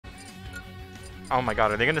Oh my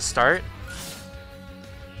god, are they gonna start?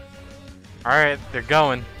 Alright, they're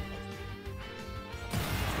going.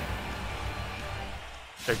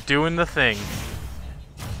 They're doing the thing.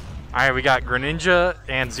 Alright, we got Greninja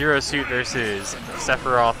and Zero Suit versus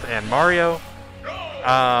Sephiroth and Mario.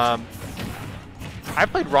 I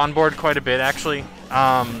played Ronboard quite a bit, actually.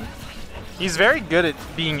 He's very good at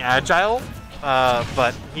being agile,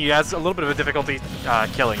 but he has a little bit of a difficulty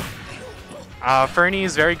killing. Ferny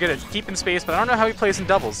is very good at keeping space, but I don't know how he plays in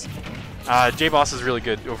doubles. Jboss is really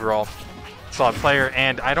good overall. Solid player,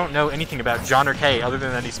 and I don't know anything about jonnerK other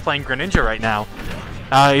than that he's playing Greninja right now.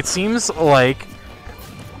 It seems like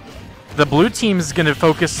the blue team's going to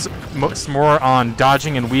focus more on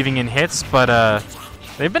dodging and weaving in hits, but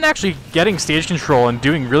they've been actually getting stage control and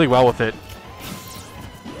doing really well with it.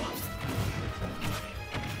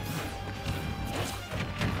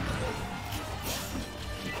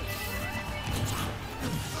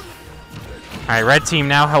 Alright, red team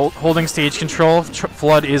now holding stage control.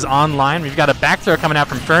 Flood is online. We've got a back throw coming out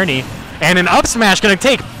from Ferny, and an up smash going to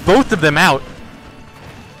take both of them out.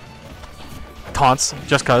 Taunts,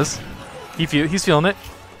 just cuz. He's feeling it.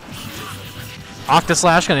 Octa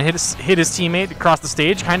Slash going to hit his teammate across the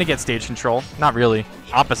stage, kind of get stage control. Not really.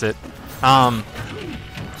 Opposite. But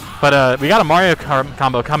we got a Mario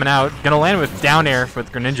combo coming out. Going to land with down air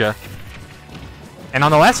with Greninja. And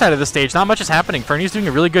on the left side of the stage, not much is happening. Ferny's doing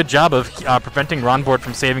a really good job of preventing Ronboard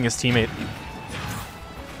from saving his teammate.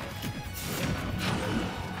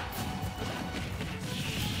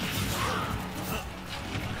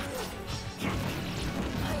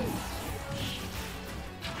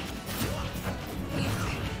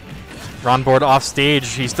 Ronboard off stage.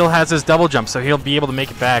 He still has his double jump, so he'll be able to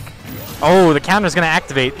make it back. Oh, the counter's going to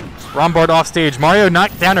activate. Ronboard off stage. Mario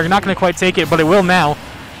knocked down, or not going to quite take it, but it will now.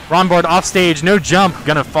 Ronboard off stage, no jump,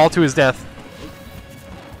 gonna fall to his death.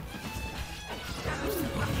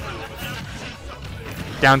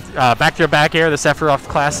 Down, back to back air, the Sephiroth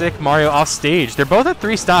classic. Mario off stage. They're both at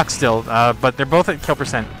 3 stocks still, but they're both at kill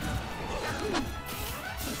percent.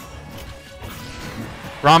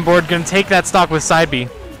 Ronboard gonna take that stock with side B.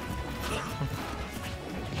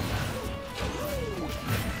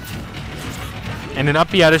 And an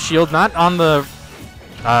up B out of shield, not on the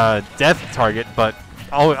death target, but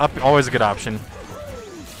always a good option.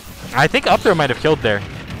 I think up throw might have killed there.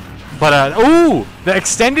 But, ooh! The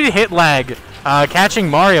extended hit lag catching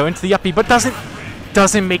Mario into the up B, but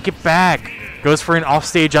doesn't make it back. Goes for an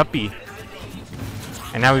offstage up B.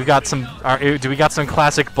 And now we've got some... do we got some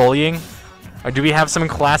classic bullying? Or do we have some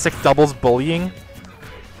classic doubles bullying?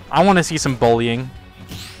 I want to see some bullying.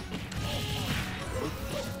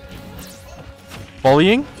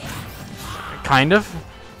 Bullying? Kind of.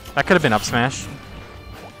 That could have been up smash.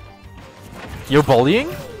 Yo,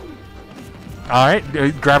 bullying? Alright,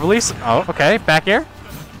 grab release. Oh, okay. Back air.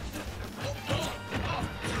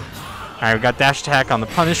 Alright, we got dash attack on the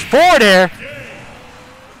punish. Forward air!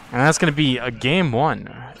 And that's going to be a game 1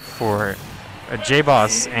 for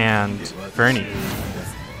Jboss and Ferny.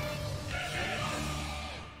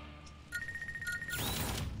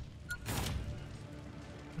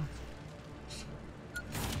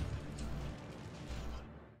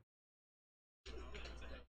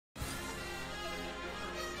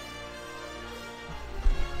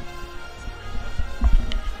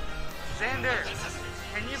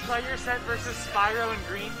 Can you play your set versus Spyro and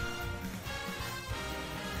Green?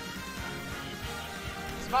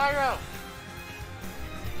 Spyro!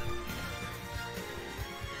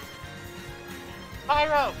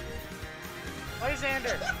 Spyro! Play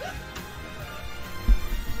Xander!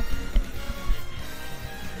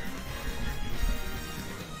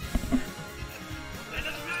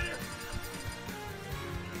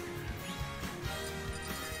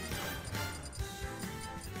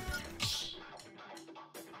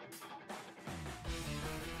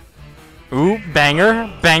 Ooh, banger.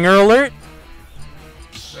 Banger alert.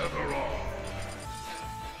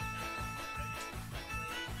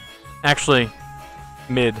 Actually,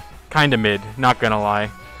 mid. Kinda mid, not gonna lie.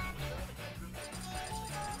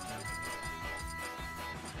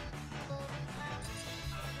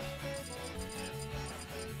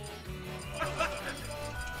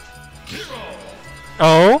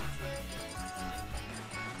 Oh?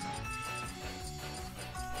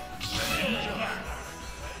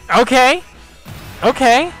 Okay.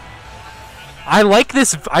 Okay. I like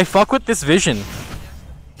this. I fuck with this vision.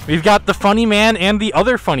 We've got the funny man and the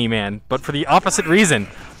other funny man, but for the opposite reason.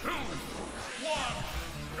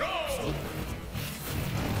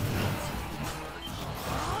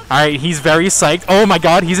 Alright, he's very psyched. Oh my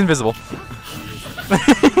god, he's invisible.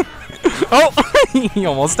 Oh! He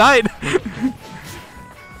almost died.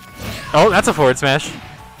 Oh, that's a forward smash.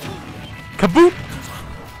 Kaboom!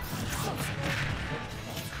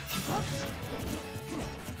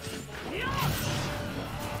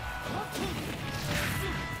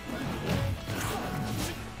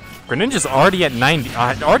 Greninja's already at 90,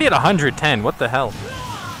 already at 110. What the hell?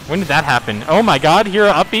 When did that happen? Oh my god, Hero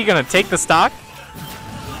up B gonna take the stock.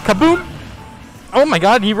 Kaboom! Oh my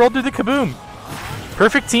god, he rolled through the kaboom.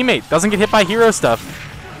 Perfect teammate, doesn't get hit by hero stuff.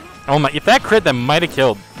 Oh my, if that crit, that might have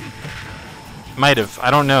killed. Might have,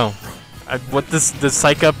 I don't know. What this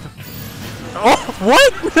psych up? Oh,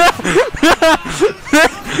 what?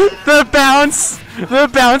 The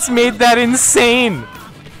bounce made that insane.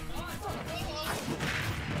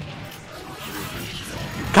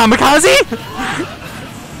 Kamikaze?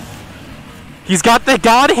 He's got the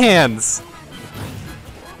god hands.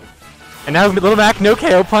 And now Little Mac, no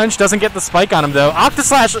KO punch, doesn't get the spike on him though.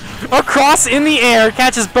 Octoslash across in the air,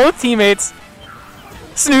 catches both teammates.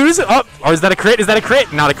 Snooze. Oh, or is that a crit? Is that a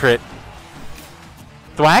crit? Not a crit.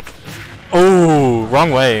 Thwack. Oh,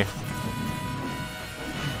 wrong way.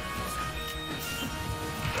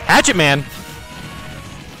 Hatchet Man.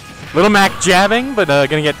 Little Mac jabbing, but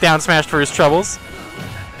gonna get down smashed for his troubles.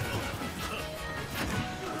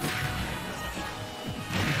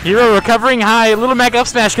 Hero recovering high. Little Mac up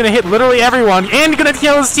smash gonna hit literally everyone and gonna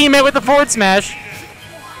kill his teammate with the forward smash.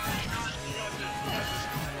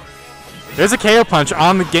 There's a KO punch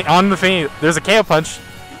on the Ferny. There's a KO punch.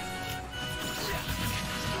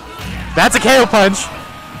 That's a KO punch.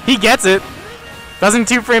 He gets it. Doesn't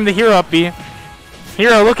two-frame the Hero up B.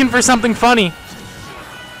 Hero looking for something funny.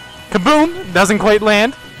 Kaboom! Doesn't quite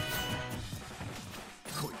land.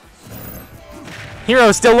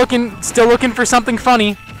 Hero still looking for something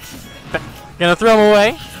funny. Gonna throw him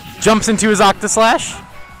away. Jumps into his Octoslash.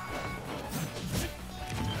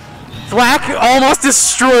 Thwack almost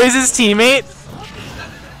destroys his teammate.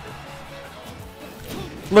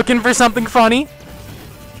 Looking for something funny.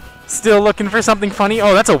 Still looking for something funny.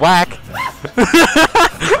 Oh, that's a whack.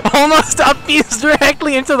 Almost upbeats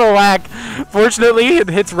directly into the whack. Fortunately, it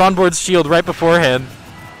hits Ronboard's shield right beforehand.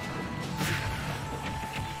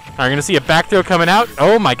 Alright, we're gonna see a back throw coming out.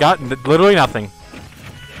 Oh my god, literally nothing.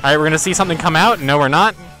 Alright, we're gonna see something come out. No, we're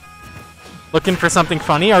not. Looking for something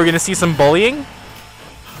funny. Are we gonna see some bullying?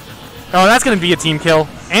 Oh, that's gonna be a team kill.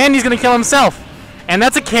 And he's gonna kill himself. And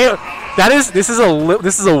that's a KO. This is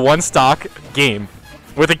a one stock game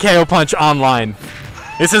with a KO punch online.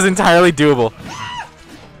 This is entirely doable.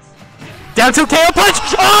 Down to a KO punch!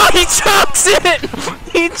 Oh, he chokes it!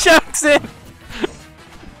 He chokes it!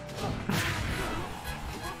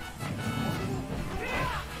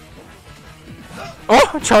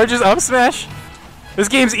 Oh, charges up smash. This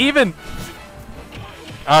game's even.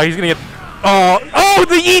 Oh, he's gonna get. Oh,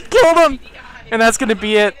 the yeet killed him, and that's gonna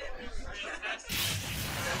be it.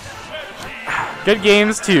 Good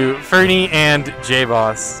games to Ferny and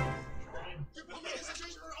Jboss.